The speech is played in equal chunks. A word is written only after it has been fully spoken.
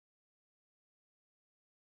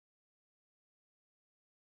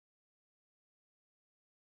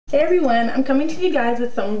Hey everyone, I'm coming to you guys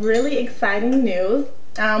with some really exciting news.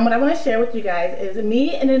 What I want to share with you guys is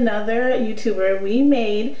me and another YouTuber, we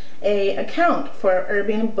made a account for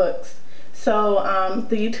Urban Books. So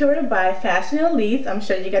the YouTuber by fashionelites, I'm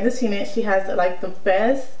sure you guys have seen it. She has like the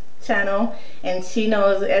best channel and she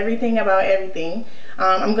knows everything about everything.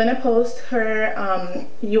 I'm going to post her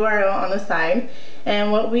URL on the side,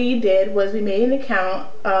 and what we did was we made an account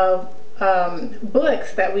of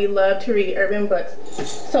books that we love to read, urban books.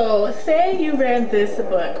 So say you read this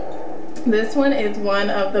book. This one is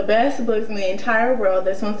one of the best books in the entire world.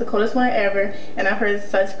 This one's the coolest one ever, and I've heard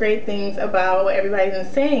such great things about what everybody's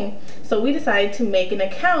been saying. So we decided to make an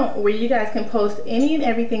account where you guys can post any and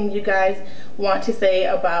everything you guys want to say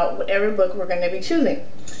about whatever book we're going to be choosing.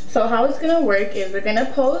 So how it's going to work is we're going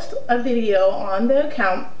to post a video on the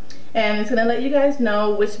account, and it's going to let you guys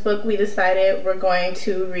know which book we decided we're going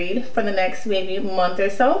to read for the next maybe month or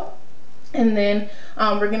so. And then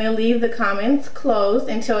we're going to leave the comments closed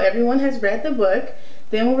until everyone has read the book.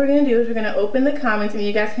 Then what we're going to do is we're going to open the comments, and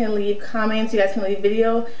you guys can leave comments, you guys can leave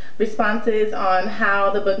video responses on how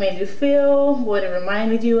the book made you feel, what it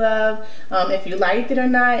reminded you of, if you liked it or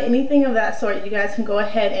not, anything of that sort. You guys can go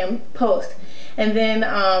ahead and post. And then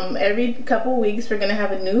every couple weeks we're going to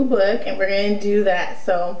have a new book, and we're going to do that.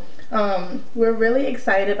 So we're really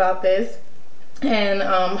excited about this, and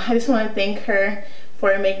I just want to thank her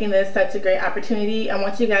for making this such a great opportunity. I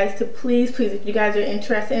want you guys to please, if you guys are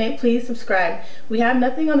interested in it, please subscribe. We have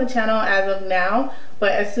nothing on the channel as of now,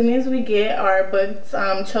 but as soon as we get our books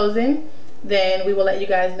chosen, then we will let you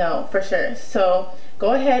guys know for sure. So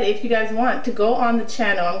go ahead, if you guys want to go on the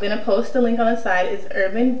channel, I'm going to post the link on the side. It's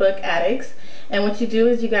Urban Book Addicts, and what you do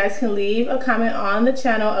is you guys can leave a comment on the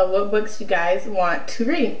channel of what books you guys want to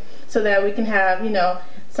read, so that we can have, you know,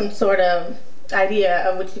 some sort of idea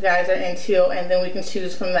of what you guys are into, and then we can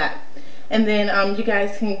choose from that. And then you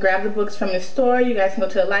guys can grab the books from the store, you guys can go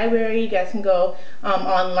to the library, you guys can go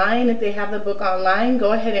online if they have the book online.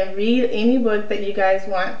 Go ahead and read any book that you guys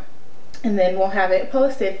want, and then we'll have it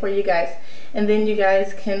posted for you guys, and then you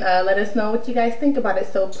guys can let us know what you guys think about it.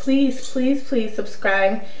 So please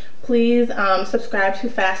subscribe. Please subscribe to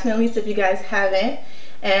Fashionelites if you guys haven't,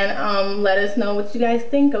 and let us know what you guys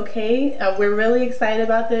think, okay? We're really excited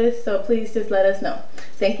about this, so please just let us know.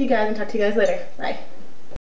 Thank you guys, and talk to you guys later. Bye.